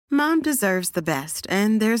Mom deserves the best,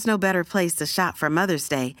 and there's no better place to shop for Mother's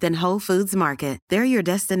Day than Whole Foods Market. They're your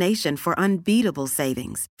destination for unbeatable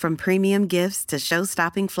savings, from premium gifts to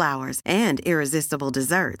show-stopping flowers and irresistible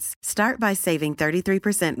desserts. Start by saving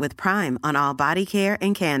 33% with Prime on all body care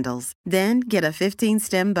and candles. Then get a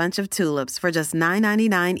 15-stem bunch of tulips for just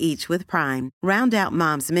 $9.99 each with Prime. Round out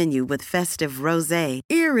Mom's menu with festive rosé,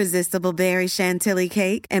 irresistible berry chantilly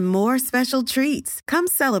cake, and more special treats. Come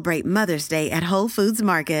celebrate Mother's Day at Whole Foods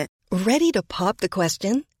Market. Ready to pop the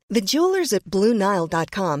question? The jewelers at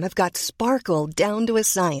BlueNile.com have got sparkle down to a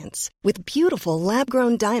science with beautiful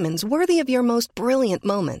lab-grown diamonds worthy of your most brilliant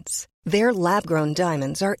moments. Their lab-grown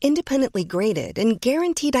diamonds are independently graded and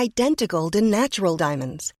guaranteed identical to natural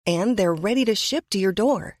diamonds, and they're ready to ship to your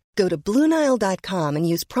door. Go to BlueNile.com and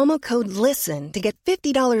use promo code LISTEN to get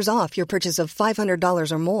 $50 off your purchase of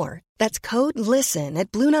 $500 or more. That's code LISTEN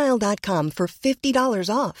at BlueNile.com for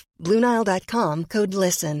 $50 off. BlueNile.com, code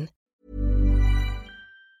LISTEN.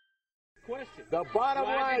 The bottom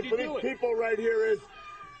line for these people right here is,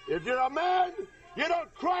 if you're a man, you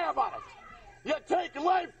don't cry about it. You take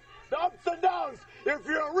life, the ups and downs. If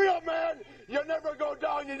you're a real man, you never go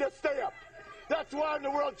down, you just stay up. That's why I'm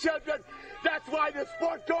the world champion. That's why the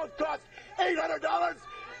sport coat costs $800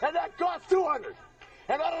 and that costs $200.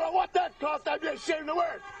 And I don't know what that costs. I'd be ashamed to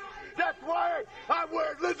wear it. That's why I'm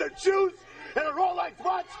wearing lizard shoes and a Rolex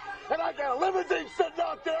watch, and I got a limousine sitting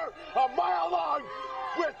out there a mile long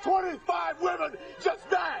with 25 women just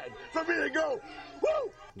dying for me to go,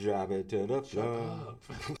 woo! Drop it to the floor.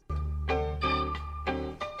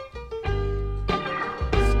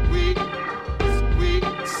 Sweet,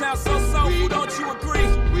 sounds so soulful, don't you agree?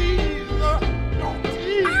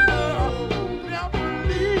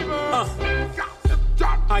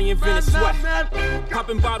 I invented sweat,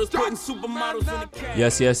 popping bottles, putting supermodels in the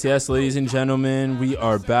cast. Yes, ladies and gentlemen, we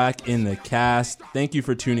are back in the cast. Thank you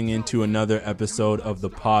for tuning in to another episode of the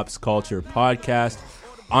Pops Culture Podcast.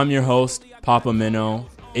 I'm your host, Papa Minnow,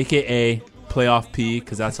 aka Playoff P,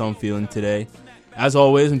 because that's how I'm feeling today. As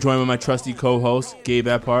always, I'm joined by my trusty co-host, Gabe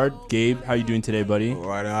Ephard. Gabe, how you doing today, buddy?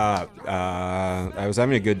 What up? I was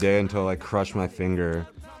having a good day until I crushed my finger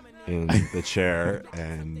in the chair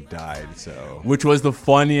and died. So, which was the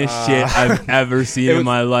funniest shit I've ever seen in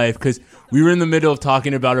my life, because we were in the middle of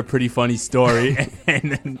talking about a pretty funny story,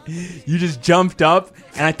 and then you just jumped up,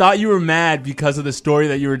 and I thought you were mad because of the story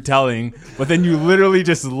that you were telling, but then you literally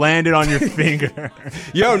just landed on your finger.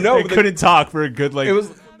 Yo, no, I couldn't talk for a good it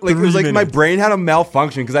was like my brain had a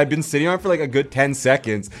malfunction because I'd been sitting on it for like a good 10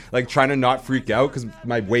 seconds, like trying to not freak out because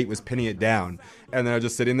my weight was pinning it down. And then I was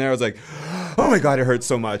just sitting there. I was like, oh my God, it hurts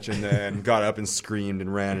so much. And then got up and screamed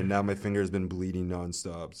and ran. And now my finger's been bleeding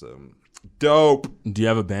nonstop. So dope. Do you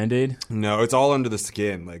have a Band-Aid? No, it's all under the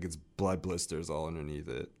skin. Like it's blood blisters all underneath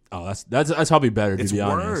it. Oh, that's probably better, to be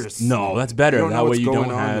honest. Worse. No, that's better. That way you don't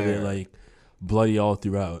have there. it like bloody all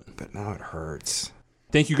throughout. But now it hurts.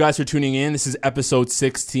 Thank you guys for tuning in. This is episode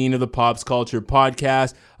 16 of the Pops Culture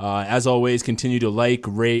Podcast. As always, continue to like,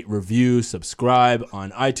 rate, review, subscribe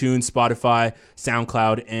on iTunes, Spotify,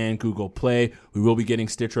 SoundCloud, and Google Play. We will be getting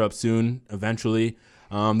Stitcher up soon, eventually.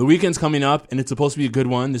 The weekend's coming up, and it's supposed to be a good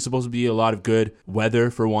one. There's supposed to be a lot of good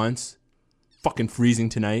weather for once. Fucking freezing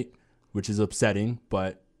tonight, which is upsetting,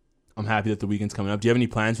 but I'm happy that the weekend's coming up. Do you have any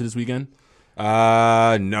plans for this weekend?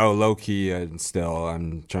 No, low key. I'm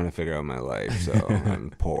trying to figure out my life. So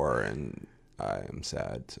I'm poor and I am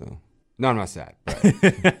sad. So no, I'm not sad.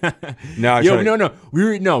 But no.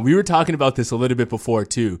 We were talking about this a little bit before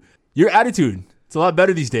too. Your attitude, it's a lot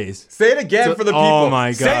better these days. Say it again for the people. Oh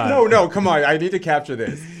my God. No, come on. I need to capture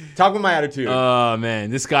this. Talk about my attitude. Oh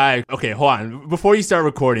man, this guy. Okay, hold on. Before you start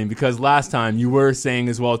recording, because last time you were saying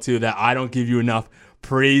as well too that I don't give you enough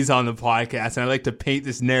praise on the podcast, and I like to paint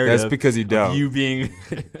this narrative. That's because you don't. You being,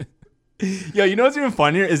 yo, you know what's even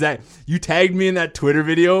funnier is that you tagged me in that Twitter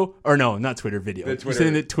video, or no, not Twitter video. The Twitter, you said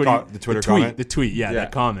in the Twitter comment? The tweet, yeah,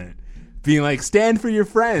 that comment, being like, stand for your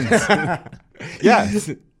friends. Yeah.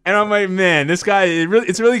 And I'm like, man, this guy,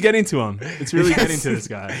 it's really getting to him. It's really getting to this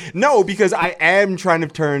guy. No, because I am trying to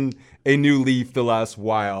turn a new leaf the last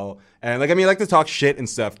while, and I like to talk shit and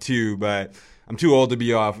stuff too, but I'm too old to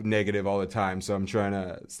be off negative all the time, so I'm trying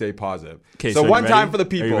to stay positive. Okay, so one time for the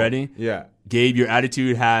people. Are you ready? Yeah. Gabe, your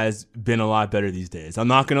attitude has been a lot better these days. I'm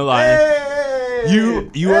not gonna lie. Hey!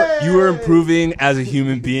 You are improving as a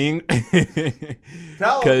human being.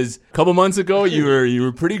 Because a couple months ago you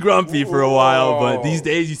were pretty grumpy for a while, but these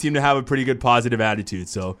days you seem to have a pretty good positive attitude.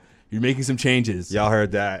 So you're making some changes. Y'all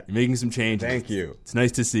heard that. You're making some changes. Thank you. It's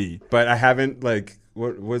nice to see. But I haven't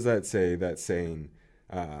what does that say? That saying.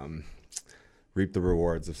 reap the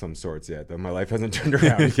rewards of some sorts yet. Though my life hasn't turned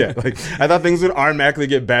around yet. Like I thought things would automatically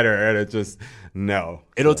get better, and it just no.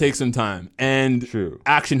 It'll take some time, and True.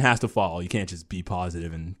 Action has to follow. You can't just be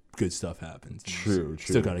positive and good stuff happens. True.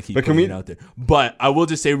 Still gotta keep putting it out there. But I will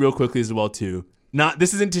just say real quickly as well too.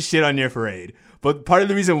 This isn't to shit on your parade, but part of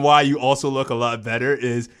the reason why you also look a lot better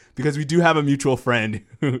is because we do have a mutual friend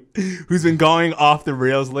who's been going off the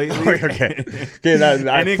rails lately. Okay,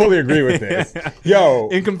 I fully agree with this. Yo,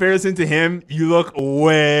 in comparison to him, you look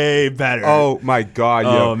way better. Oh my god,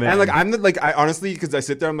 yo, man. And I honestly, because I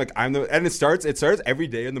sit there, I'm like, and it starts every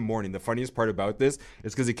day in the morning. The funniest part about this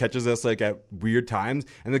is because he catches us like at weird times,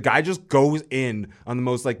 and the guy just goes in on the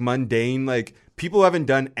most like mundane, like people haven't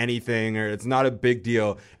done anything or it's not a big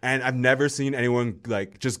deal, and I've never seen anyone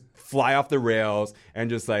like just fly off the rails and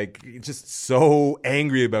just so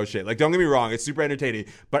angry about shit. Like, don't get me wrong, it's super entertaining,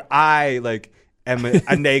 but I like am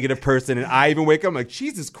a negative person, and I even wake up I'm like,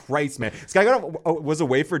 Jesus Christ, man. This guy was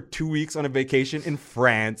away for 2 weeks on a vacation in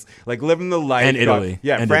France, like living the life. And Italy.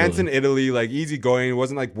 France and Italy, like easy going. It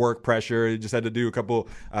wasn't like work pressure. He just had to do cover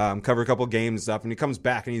a couple games and stuff, and he comes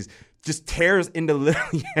back and he's just tears into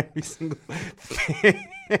literally every single thing.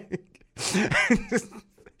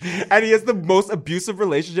 And he has the most abusive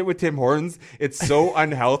relationship with Tim Hortons. It's so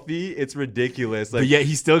unhealthy. It's ridiculous. Like, but yet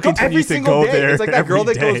he still continues to go there. It's like that girl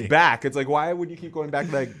that goes back. It's like, why would you keep going back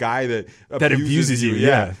to that guy that abuses you?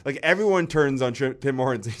 Yeah. Like everyone turns on Tim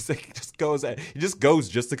Hortons. He's like, he just goes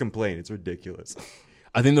just to complain. It's ridiculous.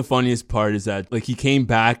 I think the funniest part is that like he came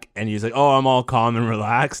back and he's like, oh, I'm all calm and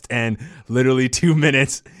relaxed. And literally 2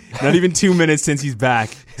 minutes, not even 2 minutes since he's back,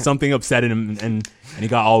 something upset him and he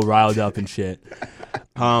got all riled up and shit.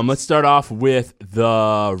 Let's start off with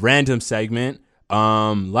the random segment.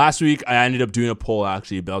 Last week, I ended up doing a poll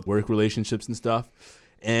actually about work relationships and stuff.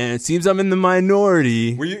 And it seems I'm in the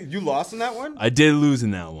minority. Were you lost in that one? I did lose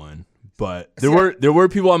in that one. But there were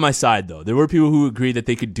people on my side, though. There were people who agreed that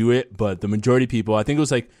they could do it. But the majority of people, I think it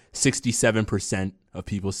was like 67% of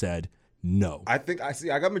people said no. I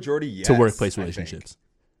got majority yes. To workplace relationships.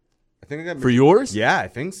 I think I got for yours? Yeah, I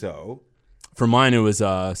think so. For mine, it was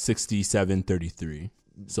 67-33.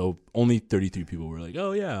 So only 33 people were like,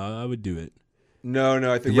 "Oh yeah, I would do it." No,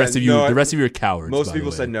 I think the rest of you are cowards. Most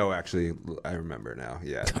people said no. Actually, I remember now.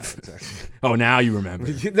 Yeah. No, exactly. Oh, now you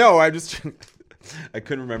remember? No, I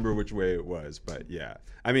couldn't remember which way it was, but yeah.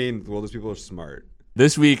 I mean, well, those people are smart.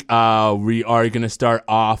 This week, we are going to start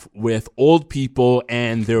off with old people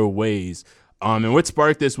and their ways. And what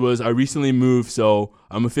sparked this was I recently moved, so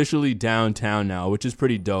I'm officially downtown now, which is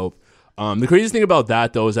pretty dope. The craziest thing about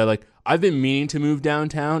that, though, is that like I've been meaning to move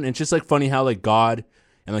downtown, and it's just like funny how like God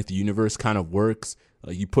and like the universe kind of works.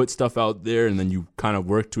 Like you put stuff out there, and then you kind of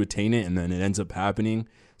work to attain it, and then it ends up happening.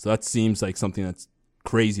 So that seems like something that's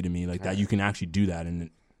crazy to me, like that you can actually do that and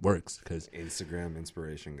it works. Because Instagram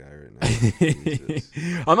inspiration guy right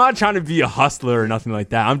now. I'm not trying to be a hustler or nothing like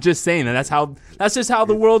that. I'm just saying that's just how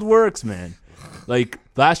the world works, man. Like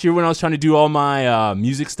last year when I was trying to do all my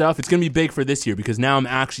music stuff, it's going to be big for this year because now I'm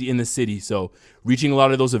actually in the city. So reaching a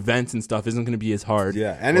lot of those events and stuff isn't going to be as hard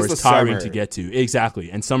and or it's as the tiring summer. To get to. Exactly.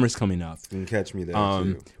 And summer's coming up. You can catch me there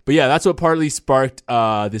too. But yeah, that's what partly sparked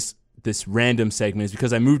this random segment is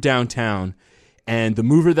because I moved downtown and the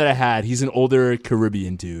mover that I had, he's an older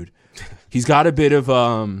Caribbean dude. He's got a bit of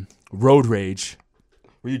road rage.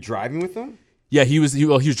 Were you driving with him? Yeah, he was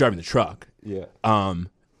driving the truck. Yeah.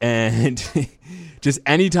 And just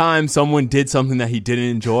anytime someone did something that he didn't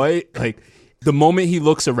enjoy, like the moment he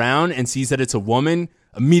looks around and sees that it's a woman,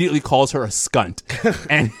 immediately calls her a skunt.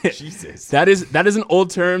 And Jesus. That is an old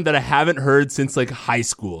term that I haven't heard since like high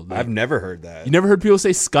school. Like, I've never heard that. You never heard people say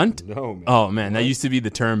skunt? No, man. Oh man, that used to be the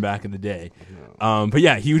term back in the day. No. But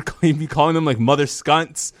yeah, he'd be calling them like mother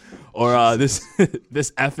skunts or this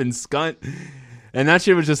effing skunt. And that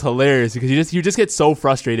shit was just hilarious because you just get so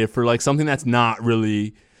frustrated for like something that's not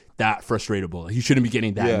really that frustratable. You shouldn't be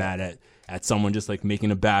getting that mad at someone just like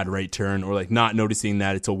making a bad right turn or like not noticing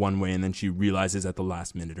that it's a one way and then she realizes at the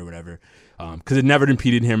last minute or whatever. Because it never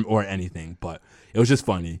impeded him or anything, but it was just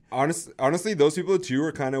funny. Honestly, those people too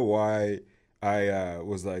are kind of why I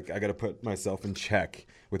was like, I got to put myself in check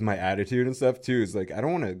with my attitude and stuff too. It's like, I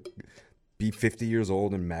don't want to be 50 years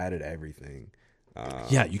old and mad at everything.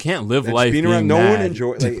 Yeah, you can't live life being around. No one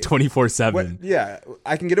enjoys like 24/7. Yeah,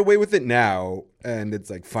 I can get away with it now, and it's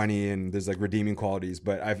like funny and there's like redeeming qualities.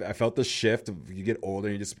 But I felt the shift of you get older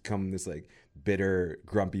and you just become this like bitter,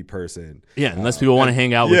 grumpy person. Yeah, unless people want to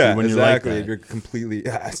hang out with you when you're like that. If you're completely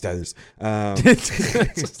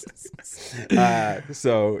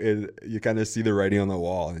so you kind of see the writing on the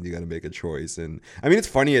wall, and you got to make a choice. And I mean, it's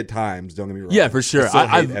funny at times. Don't get me wrong. Yeah, for sure.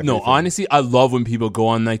 Honestly, I love when people go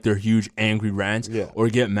on like their huge angry rants or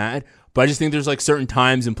get mad. But I just think there's like certain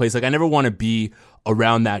times and places. Like I never want to be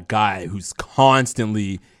around that guy who's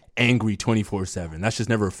constantly angry 24/7. That's just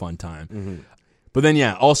never a fun time. Mm-hmm. But then,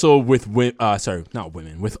 also with with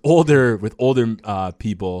older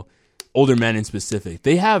people, older men in specific,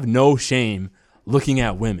 they have no shame looking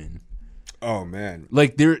at women. Oh man!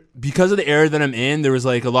 Like because of the era that I'm in, there was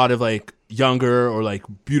like a lot of like younger or like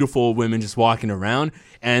beautiful women just walking around,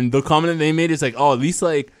 and the comment that they made is like, oh, at least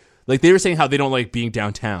like they were saying how they don't like being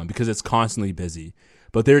downtown because it's constantly busy.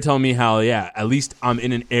 But they were telling me how at least I'm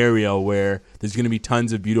in an area where there's going to be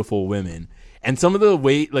tons of beautiful women. And some of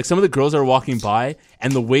the girls are walking by,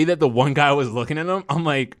 and the way that the one guy was looking at them, I'm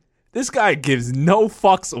like, this guy gives no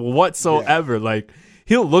fucks whatsoever. Yeah. Like,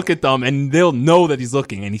 he'll look at them, and they'll know that he's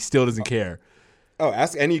looking, and he still doesn't care. Oh,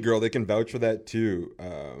 ask any girl; they can vouch for that too.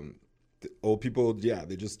 Old people,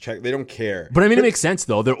 they just check; they don't care. But I mean, it makes sense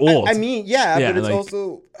though; they're old. I mean, but it's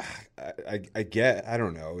also, I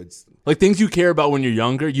don't know. It's like things you care about when you're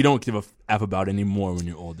younger, you don't give a f about anymore when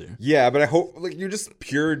you're older. Yeah, but I hope like you're just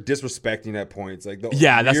pure disrespecting at points. Like that's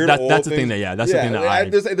the thing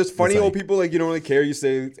that there's funny old people like you don't really care. You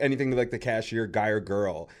say anything to like the cashier guy or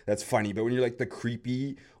girl, that's funny. But when you're like the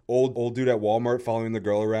creepy old dude at Walmart following the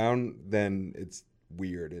girl around, then it's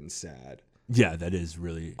weird and sad. Yeah, that is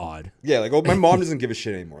really odd. Yeah, like my mom doesn't give a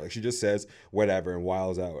shit anymore. Like she just says whatever and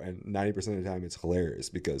wiles out. And 90% of the time it's hilarious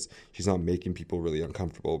because she's not making people really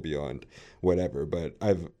uncomfortable beyond whatever. But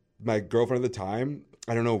my girlfriend at the time,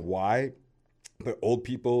 I don't know why, but old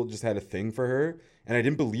people just had a thing for her. And I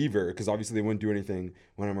didn't believe her because obviously they wouldn't do anything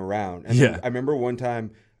when I'm around. And I remember one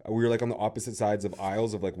time we were like on the opposite sides of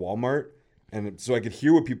aisles of like Walmart. And so I could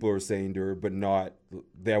hear what people were saying to her, but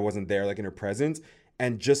I wasn't there like in her presence.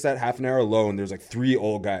 And just that half an hour alone, there's like 3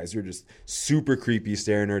 old guys who are just super creepy,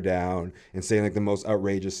 staring her down and saying like the most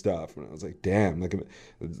outrageous stuff. And I was like, damn, like,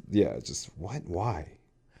 it's just what? Why?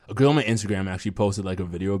 A girl on my Instagram actually posted like a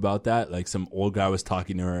video about that. Like some old guy was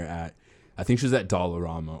talking to her I think she was at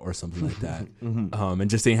Dollarama or something like that. Mm-hmm. And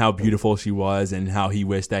just saying how beautiful she was and how he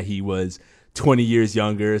wished that he was 20 years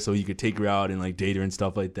younger so he could take her out and like date her and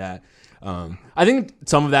stuff like that. I think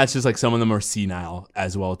some of that's just like some of them are senile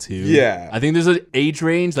as well too. Yeah. I think there's an age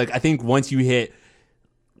range. Like I think once you're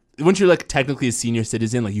like technically a senior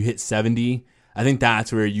citizen, like you hit 70, I think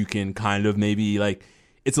that's where you can kind of maybe like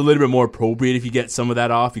it's a little bit more appropriate if you get some of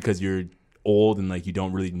that off because you're old and like you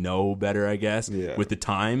don't really know better, I guess, with the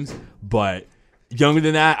times. But younger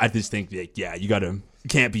than that, I just think like, you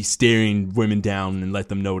can't be staring women down and let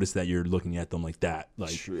them notice that you're looking at them like that.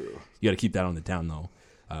 Like True. You got to keep that on the down though.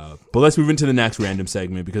 But let's move into the next random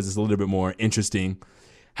segment because it's a little bit more interesting.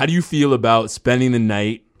 How do you feel about spending the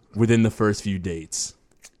night within the first few dates?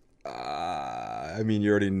 I mean, you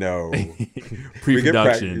already know.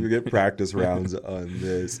 Pre-production. We get practice rounds on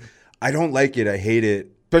this. I don't like it. I hate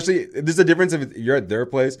it. Especially, there's a difference if you're at their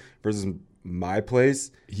place versus my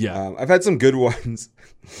place. Yeah. I've had some good ones.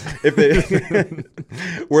 If they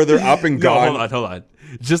where they're up and gone. Hold on.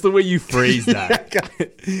 Just the way you phrase that.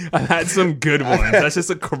 I've had some good ones. That's just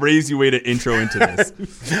a crazy way to intro into this.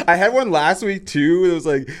 I had one last week too. It was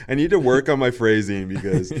like, I need to work on my phrasing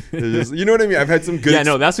because you know what I mean? I've had some good. Yeah,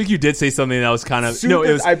 no, last week you did say something that was kind of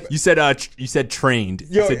you said trained.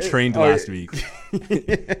 You said trained last week.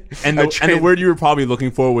 And the word you were probably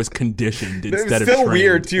looking for was conditioned instead of trained. Still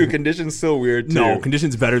weird too. Conditioned's still weird too. No,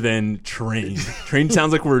 condition's better than trained. Trained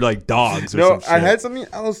sounds like we're like dogs or some shit. I had something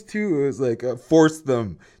else too. It was like force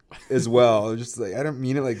them as well. Just like I don't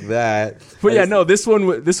mean it like that. But this one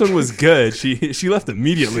was good. She left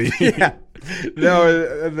immediately. Yeah.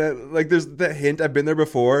 No, like there's that hint. I've been there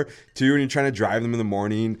before too. When you're trying to drive them in the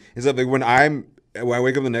morning, is that like when I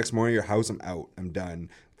wake up the next morning, your house, I'm out. I'm done.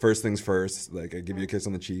 First things first. Like I give you a kiss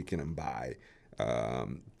on the cheek and I'm bye.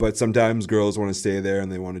 But sometimes girls want to stay there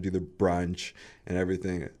and they want to do the brunch and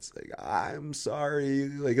everything. It's like I'm sorry.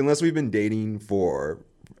 Like unless we've been dating for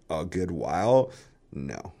a good while.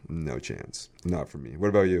 No chance. Not for me. What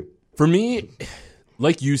about you? For me,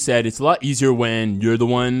 like you said, it's a lot easier when you're the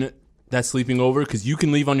one that's sleeping over because you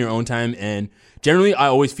can leave on your own time. And generally, I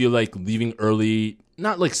always feel like leaving early,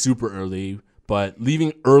 not like super early, but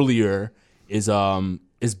leaving earlier is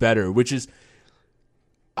better. Which is,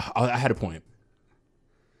 I had a point.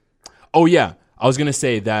 Oh yeah, I was gonna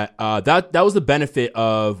say that that was the benefit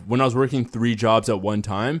of when I was working 3 jobs at one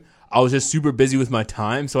time. I was just super busy with my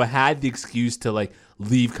time. So I had the excuse to like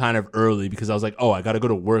leave kind of early because I was like, oh, I got to go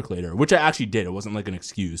to work later, which I actually did. It wasn't like an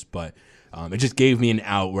excuse, but it just gave me an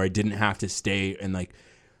out where I didn't have to stay and like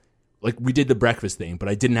we did the breakfast thing, but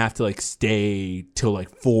I didn't have to like stay till like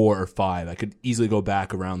 4 or 5. I could easily go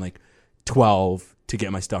back around like 12 to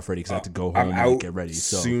get my stuff ready because I had to go home and get ready.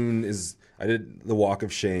 So soon as I did the walk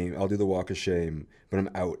of shame, I'll do the walk of shame, but I'm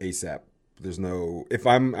out ASAP. There's no if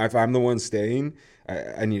I'm the one staying,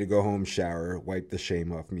 I need to go home, shower, wipe the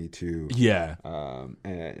shame off me too. Yeah.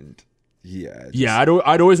 And yeah.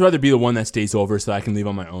 I'd always rather be the one that stays over so I can leave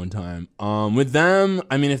on my own time. With them,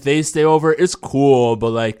 I mean, if they stay over, it's cool, but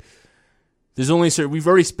like, there's only we've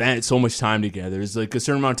already spent so much time together. There's like a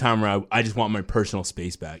certain amount of time where I just want my personal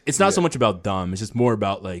space back. It's not so much about them. It's just more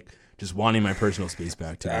about like just wanting my personal space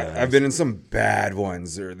back. I've been in some bad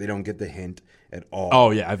ones, or they don't get the hint at all.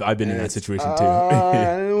 Oh yeah, I've been in that situation too.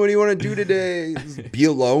 What do you want to do today? Be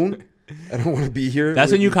alone. I don't want to be here.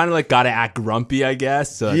 That's when you kind of like gotta act grumpy, I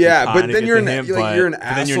guess. So yeah, but then you're an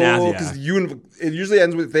asshole because it usually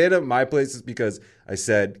ends with if they end up at my place is because I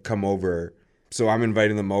said come over. So I'm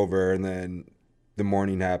inviting them over, and then the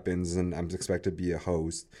morning happens, and I'm expected to be a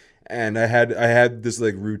host. And I had this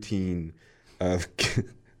like routine of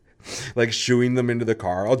like shooing them into the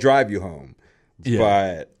car. I'll drive you home,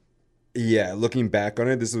 but yeah, looking back on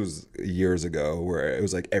it, this was years ago where it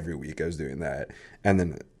was like every week I was doing that, and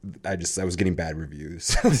then I was getting bad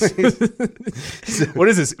reviews. What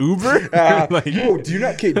is this, Uber? I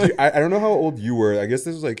don't know how old you were. I guess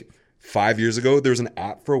this was like 5 years ago. There was an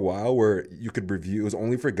app for a while where you could review. It was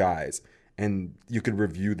only for guys, and you could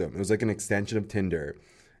review them. It was like an extension of Tinder,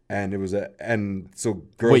 and it was so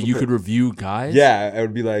girls. Wait, you could review guys? Yeah, it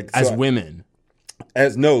would be like as women.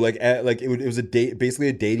 It was a date, basically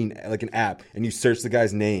a dating like an app, and you search the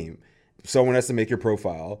guy's name. Someone has to make your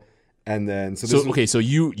profile. And then so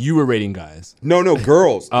you were rating guys? No,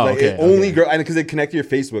 girls. Only girls, and because they connect to your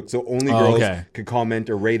Facebook, so only girls could comment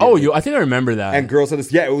or rate it. Oh, I think I remember that. And girls had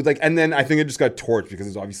this. Yeah, it was like, and then I think it just got torched because it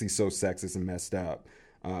was obviously so sexist and messed up.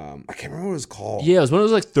 I can't remember what it was called. Yeah, it was one of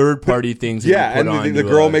those like third party things. Yeah, and the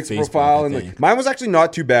girl makes a profile, and like mine was actually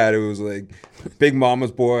not too bad. It was like big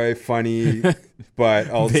mama's boy, funny, but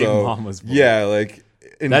also big mama's boy. Yeah, like.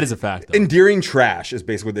 That is a fact, though. Endearing trash is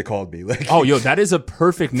basically what they called me. Like, that is a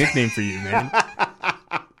perfect nickname for you, man.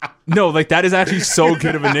 No, like that is actually so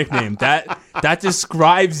good of a nickname. That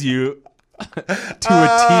describes you to a T.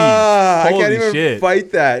 I can't even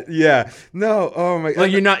fight that. Yeah. No. Oh my God.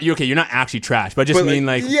 Like you're not actually trash, but I just mean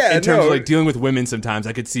like in terms of like dealing with women sometimes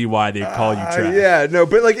I could see why they call you trash. Yeah, no,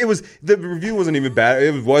 but like the review wasn't even bad.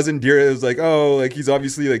 It was endearing. It was like, oh, like he's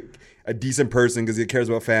obviously like a decent person because he cares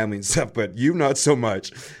about family and stuff, but you not so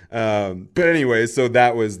much. But anyway, so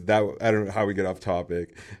that was that. I don't know how we get off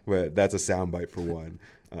topic, but that's a soundbite for one.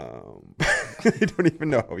 I don't even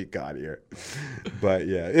know how we got here, but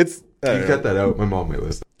yeah, it's. You cut that out. My mom might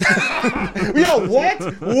listen. Yo, what?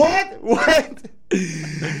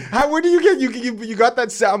 Where do you get you got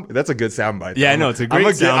that sound? That's a good soundbite. Yeah, no, it's a great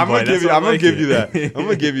soundbite. I'm gonna give you that. I'm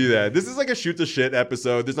gonna give you that. This is like a shoot the shit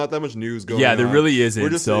episode. There's not that much news going on. Yeah, there really isn't. We're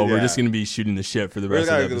just gonna be shooting the shit for the rest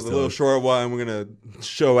of the episode. A little short one. We're gonna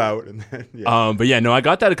show out and then but yeah, no, I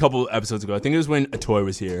got that a couple episodes ago. I think it was when Atoy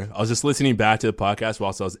was here. I was just listening back to the podcast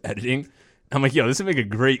whilst I was editing. I'm like, yo, this would make a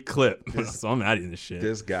great clip. So I'm adding this shit.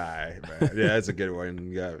 This guy, man. Yeah, that's a good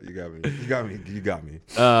one. You got me.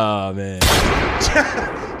 Oh, man.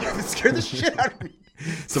 You scared the shit out of me.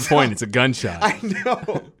 It's the point. It's a gunshot. I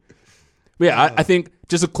know. But yeah, I think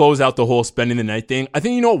just to close out the whole spending the night thing, I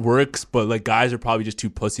think, it works, but like guys are probably just too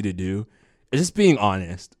pussy to do. It's just being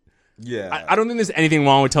honest. Yeah. I don't think there's anything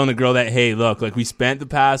wrong with telling the girl that, hey, look, like we spent the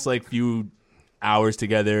past like few hours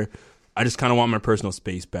together. I just kind of want my personal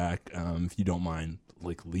space back, if you don't mind,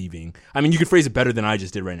 like, leaving. I mean, you could phrase it better than I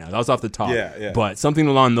just did right now. That was off the top. Yeah. But something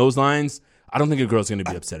along those lines, I don't think a girl's going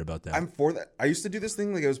to be upset about that. I'm for that. I used to do this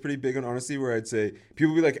thing, like, I was pretty big on honesty, where I'd say,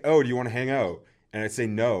 people would be like, oh, do you want to hang out? And I'd say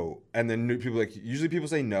no. And then usually people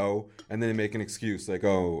say no, and then they make an excuse, like,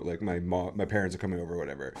 oh, like, my parents are coming over or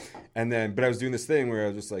whatever. But I was doing this thing where I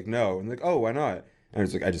was just like, no. And like, oh, why not? And I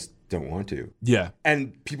was like, I just don't want to. Yeah.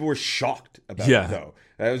 And people were shocked about it, though.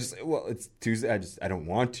 I was just, well, it's Tuesday. I don't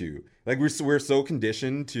want to. Like, we're so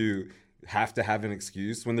conditioned to have an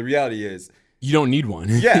excuse when the reality is you don't need one.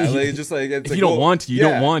 Yeah, like it's just like it's if like, you don't want to, you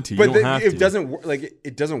don't want to. You but don't have it doesn't work. Like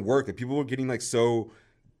it doesn't work. Like people were getting like so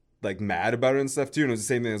like mad about it and stuff too. And it was the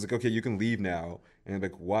same thing. I was like, okay, you can leave now. And I'm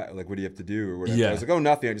like, what? Like, what do you have to do or whatever? Yeah. I was like, oh,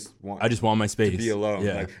 nothing. I just want my space to be alone.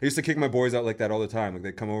 Yeah. Like I used to kick my boys out like that all the time. Like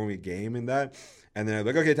they'd come over and we game and that, and then I'm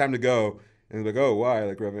like, okay, time to go. And they're like, oh, why?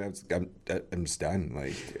 Like, I'm just done.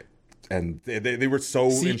 Like, And they were so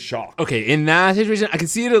in shock. Okay, in that situation, I can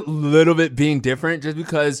see it a little bit being different just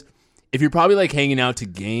because if you're probably like hanging out to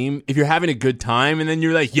game, if you're having a good time and then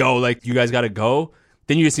you're like, yo, like you guys got to go,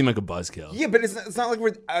 then you just seem like a buzzkill. Yeah, but it's not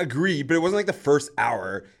like I agree, but it wasn't like the first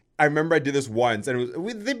hour. I remember I did this once, and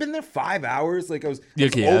they've been there 5 hours. Like I was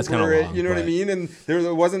that's kind of long. You know what I mean? And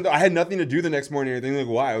there wasn't. I had nothing to do the next morning or anything. Like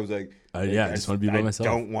why? I was like, I just want to be by myself.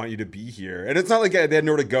 I don't want you to be here. And it's not like they had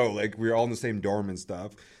nowhere to go. Like we were all in the same dorm and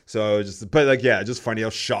stuff. So just funny how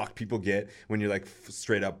shocked people get when you're like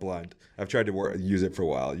straight up blunt. I've tried to use it for a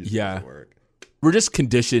while. It doesn't work. We're just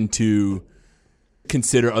conditioned to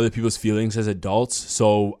consider other people's feelings as adults.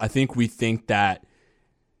 So I think we think that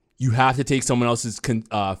you have to take someone else's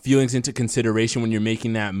feelings into consideration when you're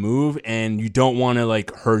making that move, and you don't want to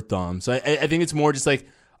like hurt them. So I think it's more just like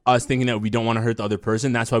us thinking that we don't want to hurt the other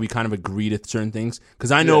person. That's why we kind of agree to certain things.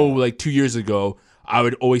 Because I know like 2 years ago, I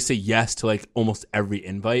would always say yes to like almost every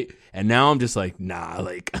invite. And now I'm just like, nah,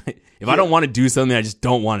 like if I don't want to do something, I just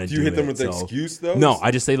don't want to do it. Do you hit them with an excuse though? No,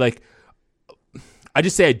 I just say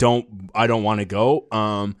I don't want to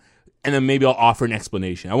go. And then maybe I'll offer an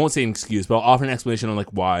explanation. I won't say an excuse, but I'll offer an explanation on like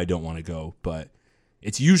why I don't want to go. But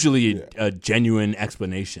it's usually a genuine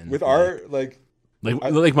explanation. With our like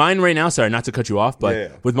mine right now, sorry, not to cut you off,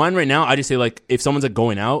 but with mine right now, I just say like if someone's like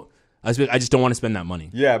going out, I just don't want to spend that money.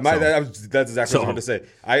 Yeah, that's exactly what I was about to say.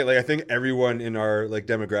 I think everyone in our like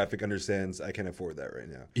demographic understands I can afford that right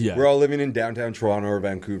now. Yeah, we're all living in downtown Toronto or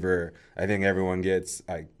Vancouver. I think everyone gets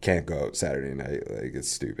I can't go out Saturday night. Like it's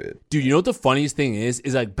stupid. Dude, you know what the funniest thing is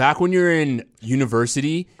like back when you're in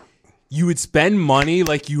university, you would spend money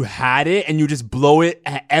like you had it, and you just blow it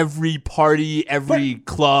at every party, every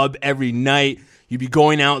club, every night. You'd be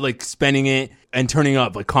going out, like, spending it and turning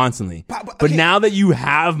up, like, constantly. But now that you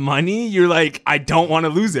have money, you're like, I don't want to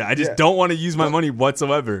lose it. I just don't want to use my money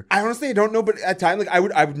whatsoever. I honestly don't know, but at times,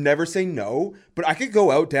 like, I would never say no. But I could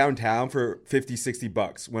go out downtown for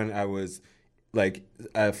 $50-$60 when I was, like,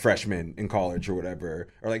 a freshman in college or whatever.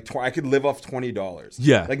 Or, like, I could live off $20.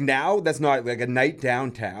 Yeah. Like, now, that's not, like, a night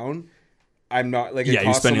downtown. I'm not like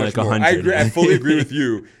you're spending so like $100. I agree. I fully agree with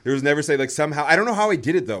you. There was never say like somehow I don't know how I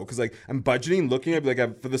did it though because like I'm budgeting, looking at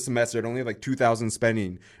like for the semester I'd only have like 2,000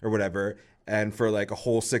 spending or whatever, and for like a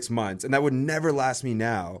whole 6 months, and that would never last me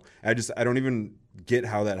now. I don't even get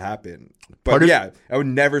how that happened. But I would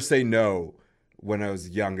never say no when I was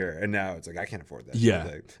younger, and now it's like I can't afford that. Yeah,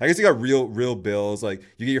 like, I guess you got real bills. Like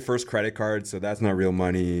you get your first credit card, so that's not real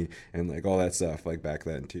money, and like all that stuff. Like back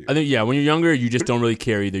then too. I think when you're younger, you just don't really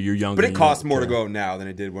care either. You're younger, but it costs more to go out now than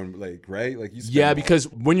it did when right. Like you because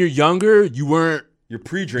when you're younger, you're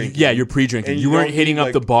pre-drinking. Yeah, you're pre-drinking. You weren't hitting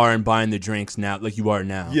up the bar and buying the drinks now like you are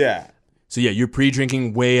now. Yeah. So you're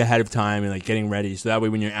pre-drinking way ahead of time and like getting ready. So that way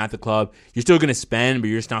when you're at the club, you're still going to spend, but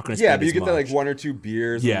you're just not going to spend but you get much. that like 1 or 2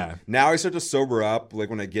 beers. Yeah. Now I start to sober up. Like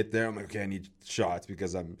when I get there, I'm like, okay, I need shots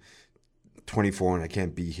because I'm 24 and I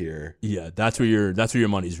can't be here. Yeah, that's where your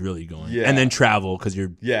money's really going. Yeah. And then travel because you're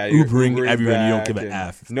Ubering everyone you don't give a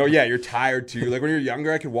F. No, you're tired too. Like when you're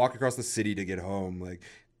younger, I could walk across the city to get home. Like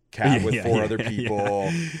cab with 4 other people.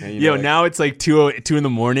 Yeah. And, now it's like 2 in the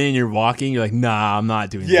morning and you're walking. You're like, nah, I'm not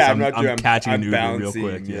doing this. I'm catching an Uber real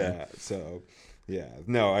quick. Yeah. So,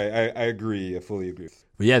 no, I agree. I fully agree.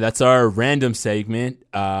 But yeah, that's our random segment.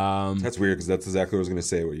 That's weird because that's exactly what I was going to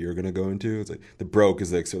say. What you're going to go into? It's like the broke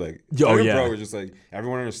is like so like. Oh yeah. Broke is just like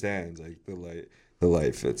everyone understands like the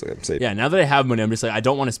life. It's like I'm saying. Yeah. Now that I have money, I'm just like I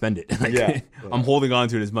don't want to spend it. Like, I'm holding on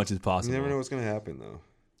to it as much as possible. You never know what's going to happen though.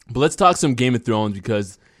 But let's talk some Game of Thrones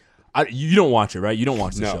because. You don't watch it, right? You don't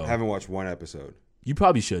watch the show. No, I haven't watched one episode. You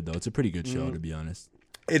probably should, though. It's a pretty good show, to be honest.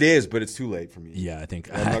 It is, but it's too late for me. Yeah, I think.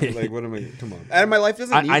 I'm not, like, what am I? Come on. And my life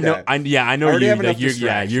doesn't need that. I know you're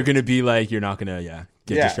going to be like, you're not going to,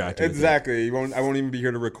 get distracted. Exactly. I won't even be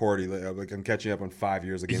here to record. Like I'm catching up on 5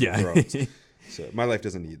 years of Game of Thrones. So my life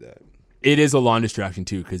doesn't need that. It is a long distraction,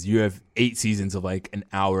 too, because you have 8 seasons of like an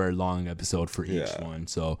hour-long episode for each one.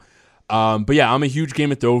 So, but yeah, I'm a huge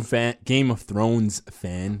Game of Thrones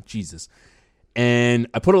fan. Jesus. And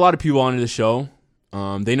I put a lot of people onto the show.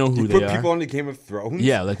 They know who they are. You put people onto Game of Thrones?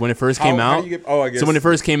 Yeah, like when it first came out. I guess. So when it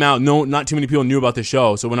first came out, not too many people knew about the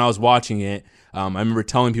show. So when I was watching it, I remember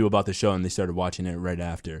telling people about the show, and they started watching it right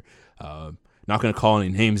after. Not going to call any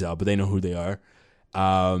names out, but they know who they are.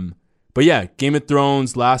 But yeah, Game of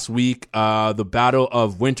Thrones last week, the Battle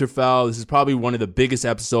of Winterfell. This is probably one of the biggest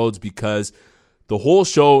episodes because the whole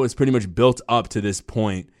show is pretty much built up to this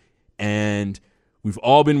point, and we've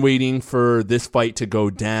all been waiting for this fight to go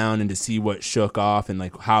down and to see what shook off and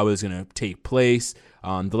like how it was going to take place.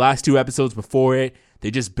 The last 2 episodes before it,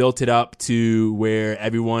 they just built it up to where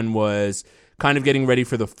everyone was kind of getting ready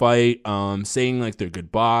for the fight, saying like their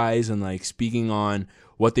goodbyes and like speaking on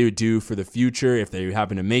what they would do for the future if they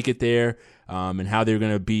happen to make it there, and how they're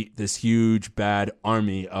going to beat this huge bad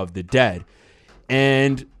army of the dead.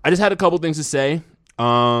 And I just had a couple things to say.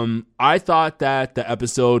 I thought that the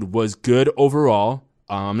episode was good overall.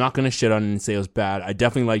 I'm not going to shit on it and say it was bad. I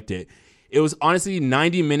definitely liked it. It was honestly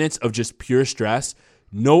 90 minutes of just pure stress.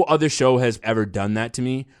 No other show has ever done that to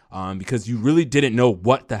me, because you really didn't know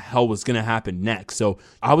what the hell was going to happen next. So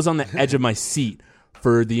I was on the edge of my seat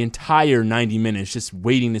for the entire 90 minutes, just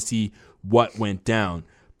waiting to see what went down.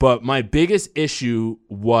 But my biggest issue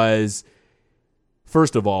was,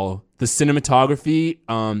 first of all, the cinematography,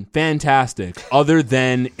 fantastic, other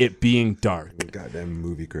than it being dark. Goddamn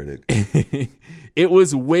movie critic. It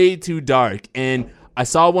was way too dark. And I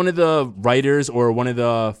saw one of the writers or one of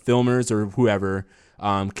the filmers or whoever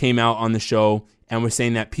came out on the show and was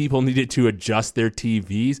saying that people needed to adjust their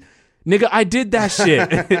TVs. Nigga, I did that shit.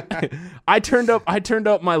 I turned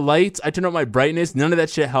up my lights. I turned up my brightness. None of that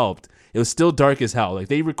shit helped. It was still dark as hell. Like,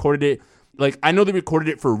 they recorded it. Like, I know they recorded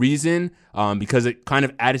it for a reason, because it kind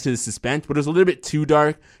of added to the suspense, but it was a little bit too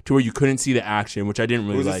dark to where you couldn't see the action, which I didn't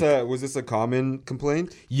really like. Was this a common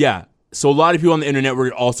complaint? Yeah. So a lot of people on the internet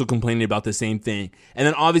were also complaining about the same thing. And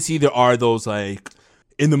then obviously there are those, like,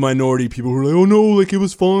 in the minority people who are like, oh no, like, it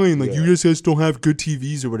was fine. Like, you guys don't have good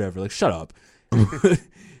TVs or whatever. Like, shut up.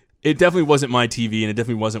 It definitely wasn't my TV, and it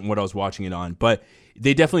definitely wasn't what I was watching it on. But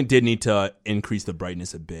they definitely did need to increase the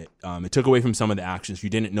brightness a bit. It took away from some of the actions.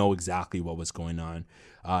 You didn't know exactly what was going on.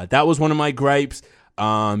 That was one of my gripes.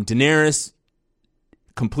 Daenerys,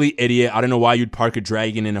 complete idiot. I don't know why you'd park a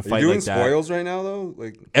dragon in a fight like that. Are you doing spoils right now, though?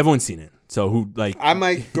 Like, everyone's seen it. So who, like... I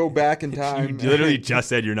might go back in time. You literally just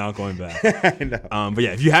said you're not going back. I know. But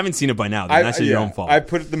yeah, if you haven't seen it by now, then that's your own fault. I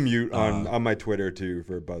put the mute on my Twitter, too,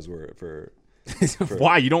 for buzzword, for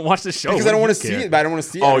why? You don't watch the show? Because I don't want to see it. But I don't want to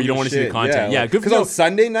see it. Oh, you don't want to see the content. Yeah, good. Because on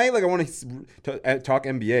Sunday night, like, I want to talk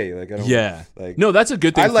NBA. Like, I don't. Yeah. Like, no, that's a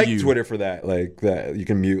good thing. I like for you. Twitter for that. Like, that you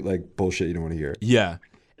can mute like bullshit you don't want to hear. Yeah,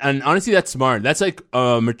 and honestly, that's smart. That's like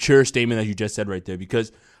a mature statement that you just said right there,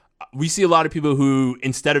 because we see a lot of people who,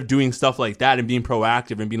 instead of doing stuff like that and being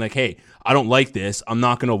proactive and being like, hey, I don't like this, I'm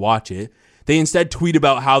not gonna watch it, they instead tweet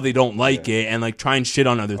about how they don't like it and like try and shit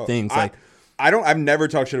on other things. I've never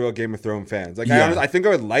talked shit about Game of Thrones fans. Like, I think I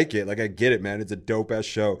would like it. Like, I get it, man. It's a dope ass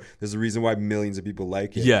show. There's a reason why millions of people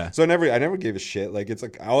like it. Yeah. So I never gave a shit. Like, it's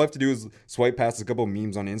like, all I have to do is swipe past a couple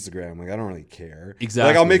memes on Instagram. Like, I don't really care. Exactly.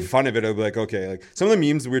 Like, I'll make fun of it. I'll be like, okay, like, some of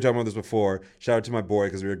the memes, we were talking about this before. Shout out to my boy,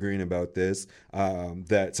 because we were agreeing about this,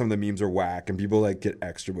 that some of the memes are whack and people like get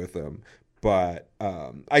extra with them. But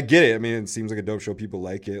I get it. I mean, it seems like a dope show. People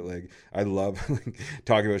like it. Like, I love like,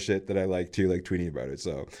 talking about shit that I like too, like tweeting about it.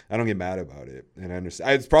 So I don't get mad about it. And I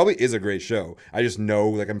understand. It probably is a great show. I just know,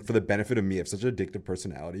 like, I'm for the benefit of me. I have such an addictive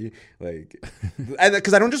personality. Like,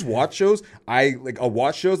 because I don't just watch shows. I'll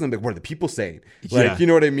watch shows and I'm like, what are the people saying? Like, you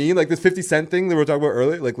know what I mean? Like this 50 Cent thing that we were talking about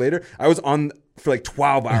earlier, like later. I was on for like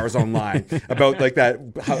 12 hours online about like that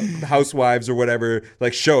Housewives or whatever,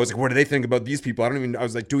 like shows. Like, what do they think about these people? I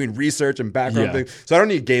was like doing research and background things. So I don't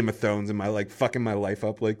need Game of Thrones in my, like, fucking my life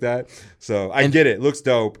up like that. So I get it. It looks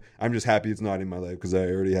dope. I'm just happy it's not in my life because I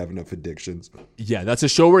already have enough addictions. Yeah, that's a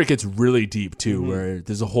show where it gets really deep too, where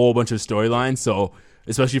there's a whole bunch of storylines. So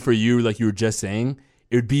especially for you, like you were just saying,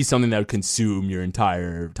 it would be something that would consume your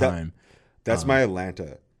entire time. That's my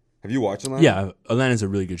Atlanta. Have you watched Atlanta? Yeah, Atlanta's a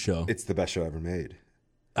really good show. It's the best show ever made.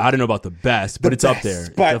 I don't know about the best, but it's up there.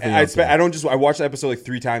 But I watch the episode like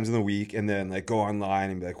 3 times in the week and then like go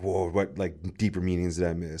online and be like, whoa, what like deeper meanings did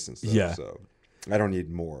I miss and stuff. Yeah. So I don't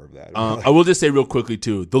need more of that. I will just say real quickly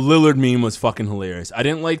too, the Lillard meme was fucking hilarious. I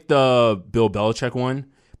didn't like the Bill Belichick one,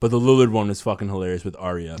 but the Lillard one was fucking hilarious with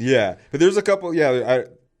Arya. Yeah, but there's a couple. Yeah,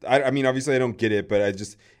 I mean, obviously I don't get it, but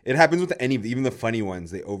it happens with even the funny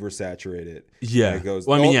ones. They oversaturate it. Yeah. It goes,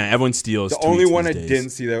 everyone steals. The only one I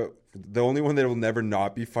didn't see the only one that will never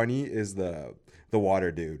not be funny is the water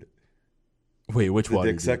dude. Wait, which water?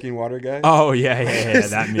 The dick-sucking water guy? Oh, yeah,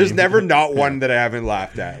 that meme. There's never not one that I haven't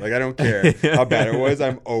laughed at. Like, I don't care how bad it was.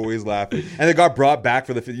 I'm always laughing. And it got brought back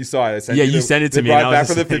for the... You saw it. You sent it to me. They brought back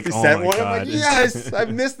for the 50 Cent one. I'm like, yes!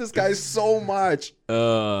 I've missed this guy so much.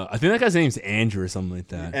 I think that guy's name's Andrew or something like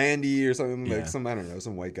that. Andy or something. Like some, I don't know,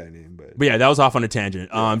 some white guy name. But yeah, that was off on a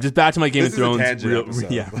tangent. Just back to my Game of Thrones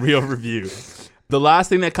real review. The last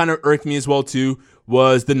thing that kind of irked me as well, too,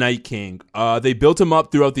 was the Night King. They built him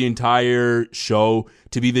up throughout the entire show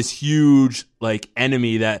to be this huge like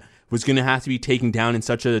enemy that was going to have to be taken down in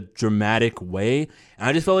such a dramatic way. And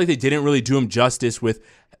I just felt like they didn't really do him justice with,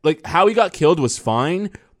 like, how he got killed was fine,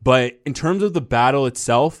 but in terms of the battle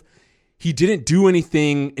itself, he didn't do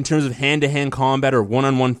anything in terms of hand-to-hand combat or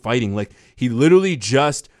one-on-one fighting. Like, he literally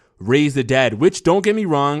just raised the dead, which, don't get me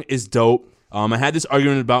wrong, is dope. I had this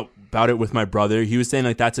argument about it with my brother. He was saying,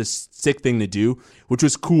 like, that's a sick thing to do, which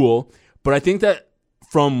was cool. But I think that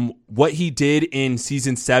from what he did in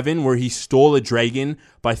season 7, where he stole a dragon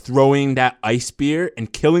by throwing that ice spear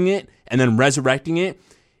and killing it and then resurrecting it,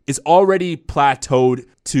 is already plateaued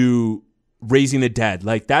to raising the dead.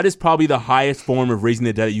 Like, that is probably the highest form of raising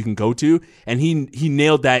the dead that you can go to, and he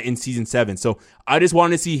nailed that in season 7. So I just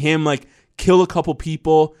wanted to see him, like, kill a couple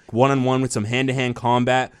people one-on-one with some hand-to-hand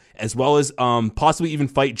combat, as well as possibly even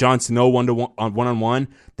fight Jon Snow one-on-one.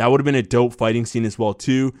 That would have been a dope fighting scene as well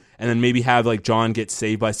too, and then maybe have like Jon get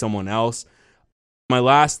saved by someone else. My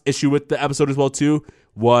last issue with the episode as well too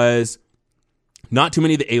was not too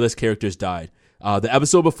many of the A-list characters died. The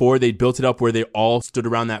episode before, they built it up where they all stood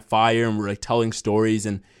around that fire and were like telling stories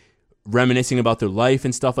and reminiscing about their life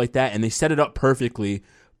and stuff like that, and they set it up perfectly,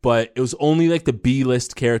 but it was only like the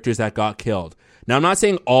B-list characters that got killed. Now, I'm not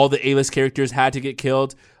saying all the A-list characters had to get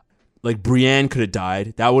killed. Like, Brienne could have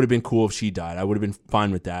died. That would have been cool if she died. I would have been fine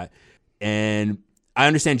with that. And I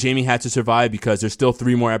understand Jaime had to survive because there's still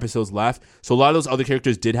 3 more episodes left. So a lot of those other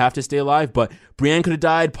characters did have to stay alive. But Brienne could have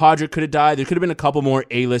died. Podrick could have died. There could have been a couple more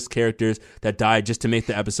A-list characters that died just to make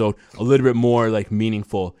the episode a little bit more, like,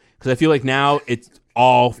 meaningful. Because I feel like now it's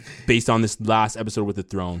all based on this last episode with the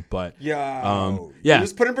throne. But yeah,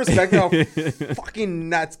 just put in perspective how fucking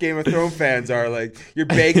nuts Game of Thrones fans are. Like, you're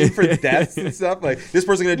begging for deaths and stuff. Like, this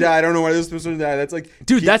person gonna die. I don't know why this person gonna die. That's like,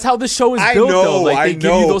 dude, that's how the show is built. Though. Like, they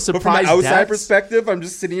give you those surprise but from an outside deaths. Perspective, I'm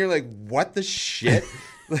just sitting here like, what the shit?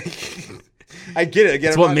 Like, I get it. Again,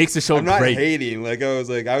 it's what makes the show I'm not great. Hating. Like, I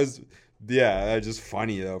was just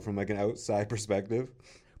funny though from like an outside perspective.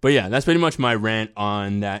 But yeah, that's pretty much my rant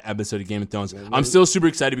on that episode of Game of Thrones. I'm still super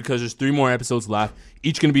excited because there's 3 more episodes left,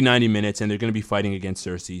 each going to be 90 minutes, and they're going to be fighting against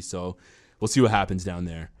Cersei. So we'll see what happens down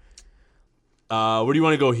there. Where do you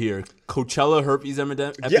want to go here? Coachella herpes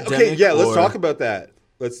epidemic? Let's talk about that.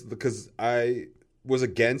 Because I was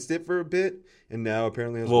against it for a bit, and now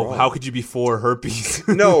apparently I was wrong. How could you be for herpes?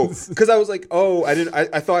 No, because I was like,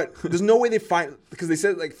 I thought there's no way they find, because they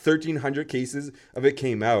said like 1,300 cases of it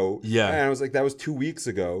came out. Yeah. And I was like, that was 2 weeks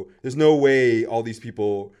ago. There's no way all these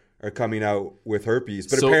people are coming out with herpes.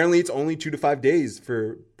 But apparently it's only 2 to 5 days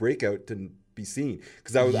for breakout to be seen.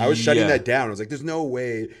 Because I was shutting that down. I was like, there's no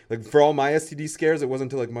way. Like, for all my STD scares, it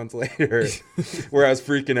wasn't until like months later where I was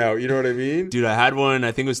freaking out. You know what I mean? Dude, I had one,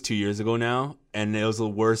 I think it was 2 years ago now, and it was the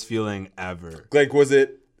worst feeling ever. Like, was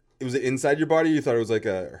it inside your body? You thought it was like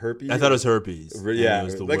a herpes? I thought it was herpes. Yeah. It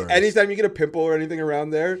was the like, worst. anytime you get a pimple or anything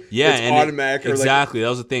around there, yeah, it's automatic. Exactly. That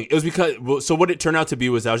was the thing. It was because, so what it turned out to be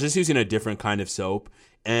was I was just using a different kind of soap,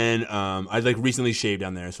 and I like recently shaved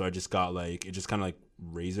down there, so I just got like, it just kind of like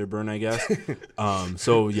razor burn, I guess.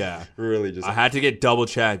 So yeah. Really just. I had to get double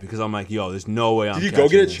checked because I'm like, yo, there's no way I'm Did you go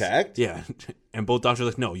get it this. checked? Yeah. And both doctors were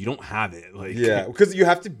like, no, you don't have it. Like, yeah, because you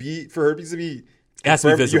have to be, for herpes to be. It has to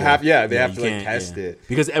be visible. They have to like test it.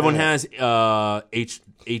 Because everyone has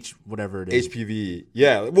whatever it is. HPV.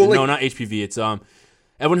 Yeah. Well, like, no, not HPV. It's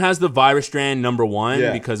everyone has the virus strand number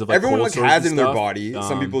 1 because of like everyone cold like has it in their stuff. body.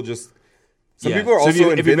 Some people just. Some yeah. people are so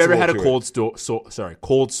also if you've ever had a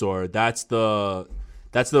cold sore, that's the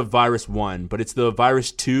virus 1, but it's the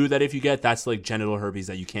virus 2 that if you get, that's like genital herpes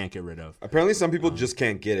that you can't get rid of. Apparently, some people just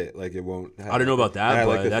can't get it. Like, it won't. I don't know about that,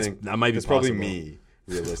 but that might be it's possible. Probably me.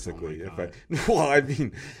 Realistically, I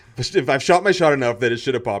mean, if I've shot my shot enough, that it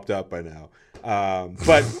should have popped up by now.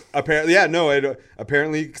 But apparently,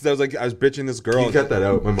 apparently, because I was bitching this girl. You cut that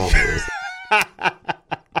out, my mom.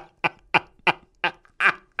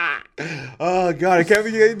 Oh God, I can't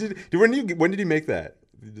believe. When did you make that?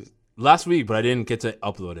 Last week, but I didn't get to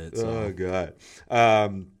upload it. So. Oh God.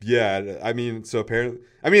 Yeah. I mean, so apparently,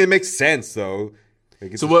 it makes sense though.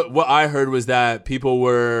 Like, so what I heard was that people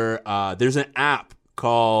were there's an app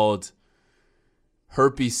called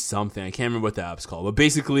Herpes something. I can't remember what the app's called, but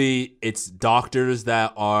basically it's doctors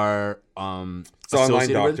that are it's online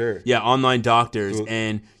doctor. Online doctors,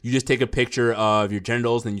 and you just take a picture of your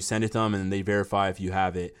genitals and you send it to them, and they verify if you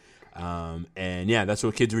have it. And yeah, that's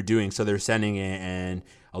what kids were doing. So they're sending it, and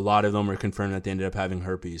a lot of them were confirmed that they ended up having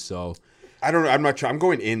herpes. So I don't know. I'm not sure. I'm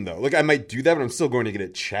going in though. Like, I might do that, but I'm still going to get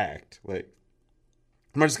it checked. Like,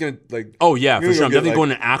 I'm not just gonna like. Oh yeah, for sure. I'm definitely going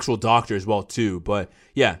to an actual doctor as well too. But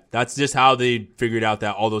yeah, that's just how they figured out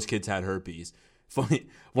that all those kids had herpes. Funny.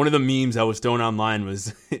 One of the memes I was throwing online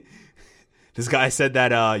was this guy said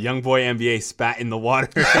that young boy NBA spat in the water.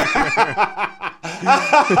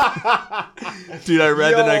 Dude, I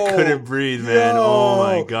read that I couldn't breathe, man. Oh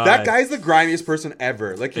my god. That guy's the grimiest person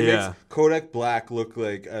ever. Like he makes Kodak Black look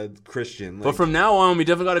like a Christian. Like, but from now on, we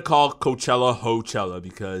definitely got to call Coachella Hochella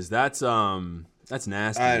because that's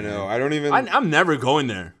nasty. I know. I don't even. I'm never going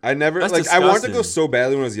there. I never That's like. disgusting. I wanted to go so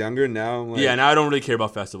badly when I was younger. And now I'm like, yeah, now I don't really care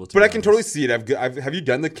about festivals. But I can totally see it. Have you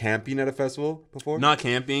done the camping at a festival before? Not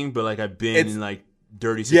camping, but like I've been in like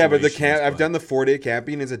dirty situations. Yeah, but the camp. I've done the 4-day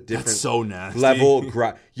camping. It's a different. That's so nasty. Level.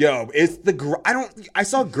 Yo, it's the. I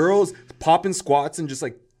saw girls popping squats and just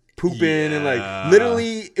like pooping and like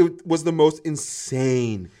literally it was the most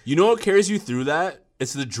insane. You know what carries you through that?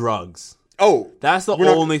 It's the drugs. Oh, that's the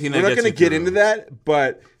only thing that gets you through. We're not going to get into that,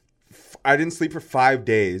 but I didn't sleep for 5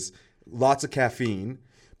 days. Lots of caffeine.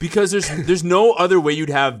 Because there's no other way you'd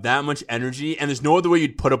have that much energy, and there's no other way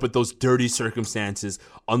you'd put up with those dirty circumstances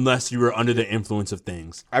unless you were under the influence of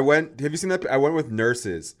things. Have you seen that? I went with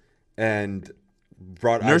nurses and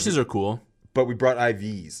brought nurses are cool. But we brought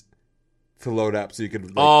IVs to load up so you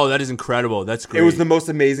could. Like, that is incredible. That's great. It was the most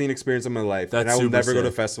amazing experience of my life. And I will never go to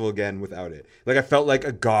a festival again without it. Like I felt like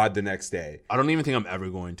a god the next day. I don't even think I'm ever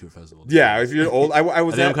going to a festival. Yeah, if you're old, I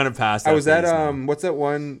was. I'm kind of past. I was at what's that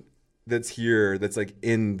one that's here? That's like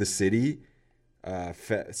in the city.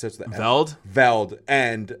 Starts with Veld. Veld,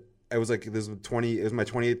 and it was like It was my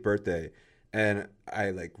 28th birthday, and I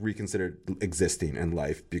like reconsidered existing in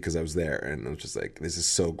life because I was there, and I was just like, this is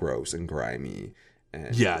so gross and grimy. And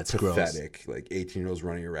it's pathetic. Gross. Like 18-year-olds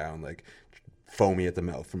running around like foamy at the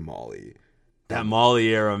mouth from Molly. That Molly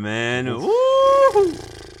era, man. Woo!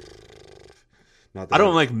 I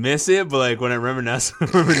don't like miss it, but like when I reminisce,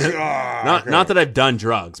 not that I've done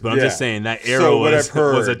drugs, but I'm just saying that era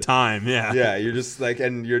was a time. Yeah, you're just like,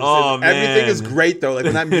 and you're just everything is great though. Like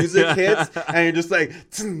when that music hits, and you're just like,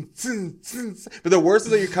 but the worst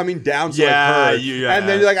is that you're coming down. So and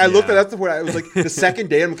then you're like, I looked at that's what I was like. The second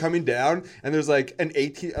day I'm coming down, and there's like an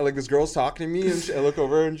 18, like this girl's talking to me, and I look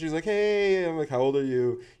over and she's like, hey, I'm like, how old are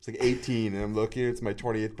you? She's like 18, and I'm looking. It's my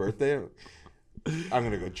 28th birthday. I'm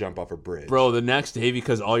gonna go jump off a bridge, bro. The next day,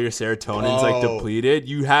 because all your serotonin's like depleted,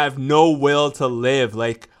 you have no will to live.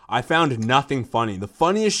 Like I found nothing funny. The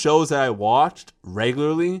funniest shows that I watched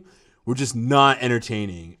regularly were just not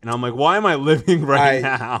entening, and I'm like, why am I living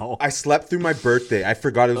now? I slept through my birthday. I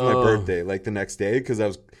forgot it was my birthday, like the next day, because I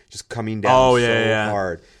was just coming down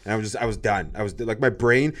hard, and I was done. I was like my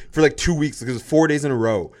brain for like 2 weeks because it was 4 days in a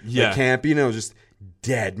row. Like, camping, and I was just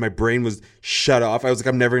dead. My brain was shut off. I was like,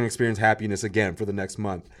 I'm never gonna experience happiness again for the next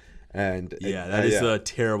month. And that is a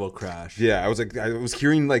terrible crash. Yeah, I was like, I was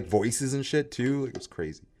hearing like voices and shit too. Like it was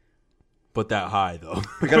crazy. But that high though.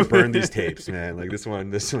 We gotta burn these tapes, man. Like this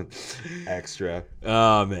one extra.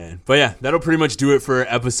 Oh man. But yeah, that'll pretty much do it for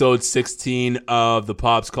episode 16 of the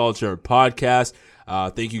Pops Culture Podcast.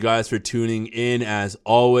 Thank you guys for tuning in as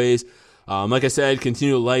always. Like I said,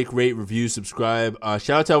 continue to like, rate, review, subscribe.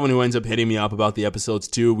 Shout out to everyone who ends up hitting me up about the episodes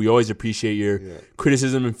too. We always appreciate your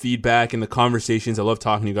criticism and feedback and the conversations. I love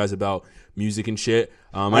talking to you guys about music and shit.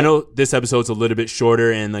 I know this episode's a little bit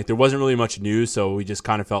shorter and like there wasn't really much news, so we just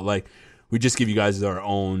kind of felt like we just give you guys our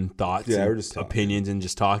own thoughts and opinions and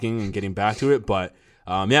just talking and getting back to it. But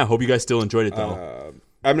hope you guys still enjoyed it though.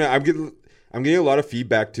 I'm getting a lot of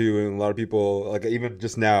feedback too, and a lot of people, like even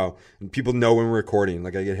just now, people know when we're recording.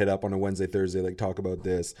 Like I get hit up on a Wednesday, Thursday, like talk about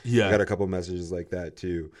this. Yeah, I got a couple of messages like that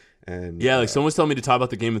too. And like someone's telling me to talk about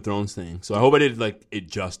the Game of Thrones thing. So I hope I did like it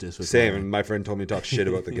justice. Same, and my friend told me to talk shit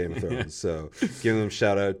about the Game of Thrones. So giving them a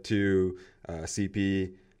shout out to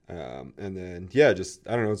CP, and then just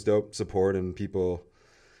I don't know, it's dope support and people.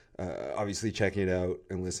 Obviously checking it out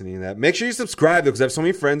and listening to that. Make sure you subscribe though, because I have so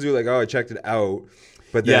many friends who are like, oh, I checked it out.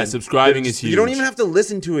 But then subscribing is huge. You don't even have to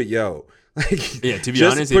listen to it, yo. Like, to be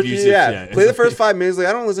honest, if you play the first 5 minutes. Like,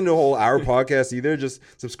 I don't listen to a whole hour podcast either. Just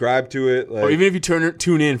subscribe to it, like, or even if you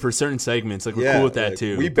tune in for certain segments, like we're cool with that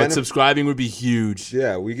too. But subscribing would be huge.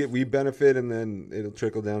 Yeah, we benefit, and then it'll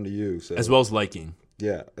trickle down to you. So as well as liking.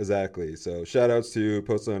 Yeah, exactly. So shout outs to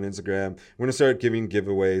post on Instagram. We're gonna start giving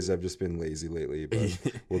giveaways. I've just been lazy lately, but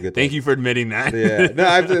we'll get. Thank you for admitting that. Yeah, no,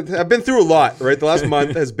 I've been through a lot. Right, the last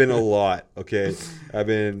month has been a lot. Okay,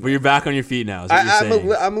 Well, you're back on your feet now. Is what you're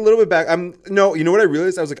saying. I'm a little bit back. You know what I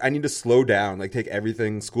realized? I was like, I need to slow down. Like, take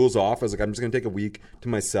everything. School's off. I was like, I'm just gonna take a week to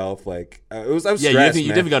myself. Like, I was stressed. You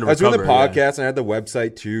definitely got to recover. I was doing the podcast and I had the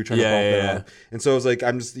website too, trying to bump that up. And so I was like,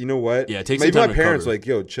 I'm just, you know what? Yeah, take some time. My parents were like,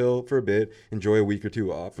 yo, chill for a bit, enjoy a week or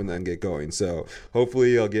two off, and then get going. So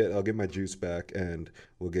hopefully I'll get my juice back and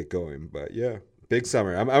we'll get going. But yeah, big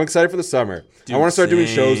summer. I'm excited for the summer. Dude, I want to start doing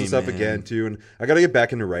shows and stuff again too, and I got to get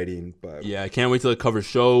back into writing. But yeah, I can't wait till I cover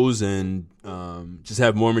shows and just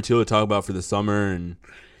have more material to talk about for the summer. And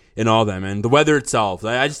and all that, man. The weather itself,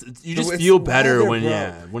 you just feel better when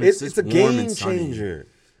it's a warm game and sunny. Changer.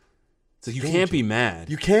 It's like you can't be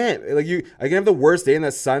mad. You can't. I can have the worst day and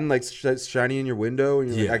the sun like shining in your window,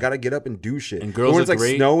 and you're like, I gotta get up and do shit. And girls but when it's like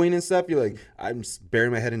great. snowing and stuff, you're like, I'm just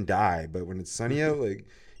burying my head and die. But when it's sunny out, like,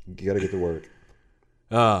 you gotta get to work.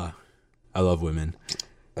 I love women.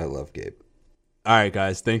 I love Gabe. All right,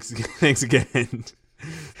 guys. Thanks again.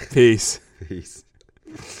 Peace. You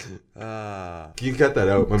can cut that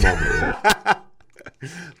out. My mom.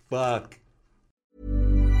 Fuck.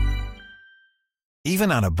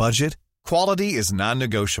 Even on a budget, quality is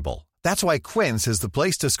non-negotiable. That's why Quince is the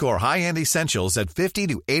place to score high-end essentials at 50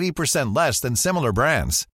 to 80% less than similar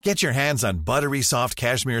brands. Get your hands on buttery soft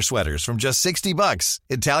cashmere sweaters from just $60,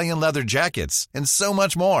 Italian leather jackets, and so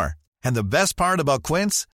much more. And the best part about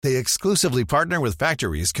Quince, they exclusively partner with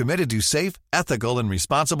factories committed to safe, ethical, and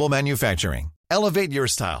responsible manufacturing. Elevate your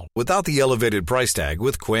style without the elevated price tag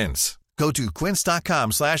with Quince. Go to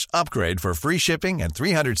quince.com/upgrade for free shipping and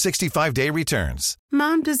 365-day returns.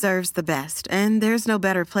 Mom deserves the best, and there's no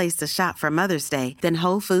better place to shop for Mother's Day than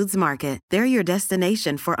Whole Foods Market. They're your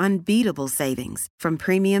destination for unbeatable savings, from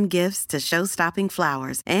premium gifts to show-stopping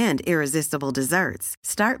flowers and irresistible desserts.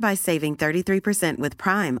 Start by saving 33% with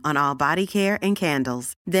Prime on all body care and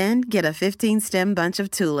candles. Then get a 15-stem bunch of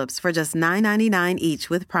tulips for just $9.99 each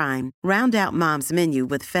with Prime. Round out Mom's menu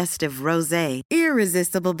with festive rosé,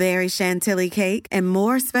 irresistible berry chantilly cake, and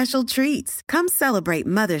more special treats. Come celebrate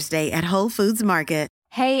Mother's Day at Whole Foods Market.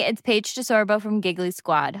 Hey, it's Paige DeSorbo from Giggly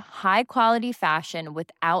Squad. High quality fashion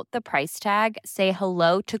without the price tag. Say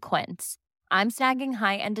hello to Quince. I'm snagging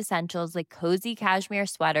high-end essentials like cozy cashmere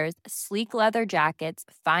sweaters, sleek leather jackets,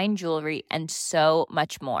 fine jewelry, and so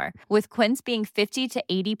much more. With Quince being 50 to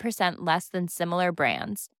 80% less than similar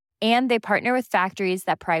brands. And they partner with factories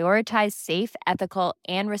that prioritize safe, ethical,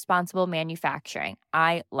 and responsible manufacturing.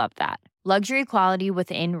 I love that. Luxury quality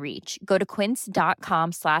within reach. Go to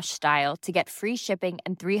quince.com/style to get free shipping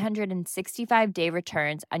and 365-day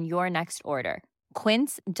returns on your next order.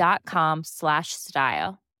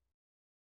 Quince.com/style.